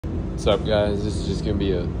What's up, guys? This is just going to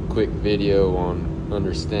be a quick video on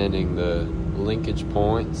understanding the linkage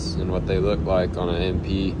points and what they look like on an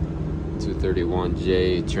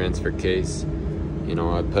NP231J transfer case. You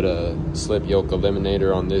know, I put a slip yoke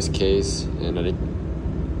eliminator on this case and I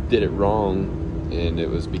did it wrong, and it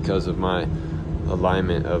was because of my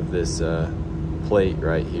alignment of this plate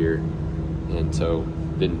right here, and so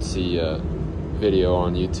didn't see a video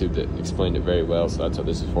on YouTube that explained it very well, so that's what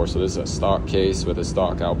this is for. So this is a stock case with a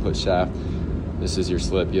stock output shaft. This is your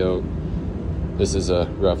slip yoke. This is a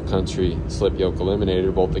rough country slip yoke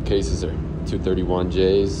eliminator. Both the cases are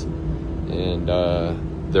 231Js, and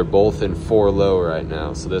they're both in 4 low right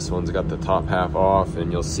now. So this one's got the top half off,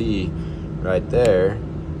 and you'll see right there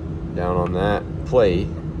down on that plate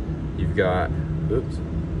you've got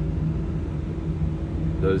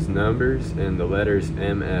those numbers and the letters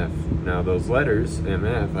MF. Now those letters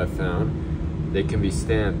MF, I found they can be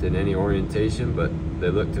stamped in any orientation, but they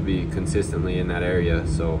look to be consistently in that area.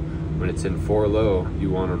 So when it's in 4 low,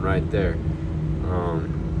 you want them right there.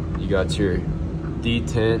 You got your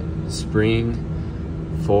detent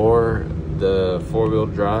spring for the 4-wheel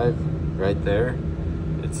drive right there.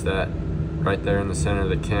 It's that right there in the center of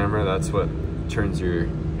the camera. That's what turns your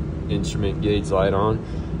instrument gauge light on.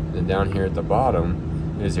 And down here at the bottom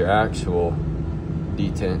is your actual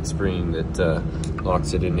detent spring that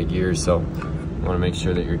locks it into gear. So you want to make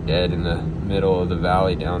sure that you're dead in the middle of the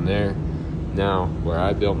valley down there. Now, where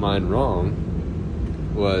I built mine wrong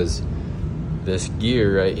was this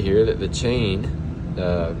gear right here, that the chain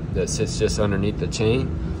that sits just underneath the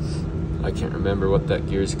chain. I can't remember what that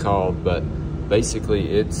gear is called, but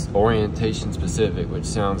basically it's orientation specific, which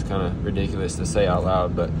sounds kind of ridiculous to say out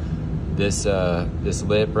loud, but this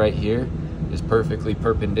lip right here is perfectly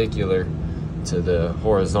perpendicular to the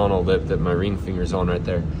horizontal lip that my ring finger's on right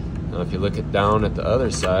there. Now if you look down at the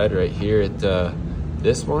other side right here at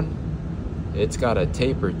this one, it's got a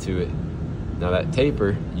taper to it. Now that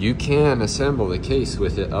taper, you can assemble the case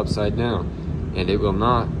with it upside down and it will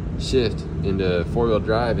not shift into 4-wheel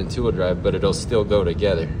drive and 2-wheel drive, but it'll still go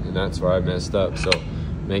together, and that's where I messed up. So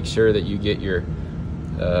make sure that you get your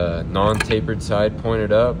non-tapered side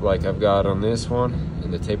pointed up like I've got on this one,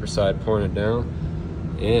 and the taper side pointed down,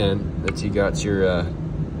 and that you got your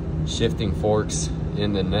shifting forks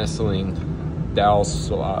in the nestling dowel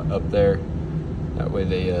slot up there. That way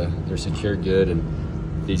they're secure good.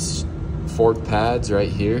 And these fork pads right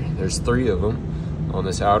here, there's 3 of them on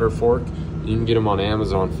this outer fork. You can get them on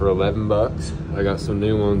Amazon for 11 bucks. I got some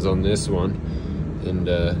new ones on this one, and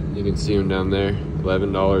you can see them down there,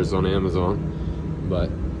 $11 on Amazon. But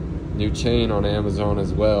new chain on Amazon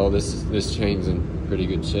as well. This chain's in pretty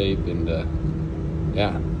good shape, and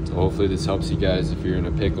yeah, so hopefully this helps you guys if you're in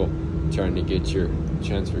a pickle trying to get your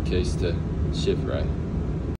transfer case to shift right.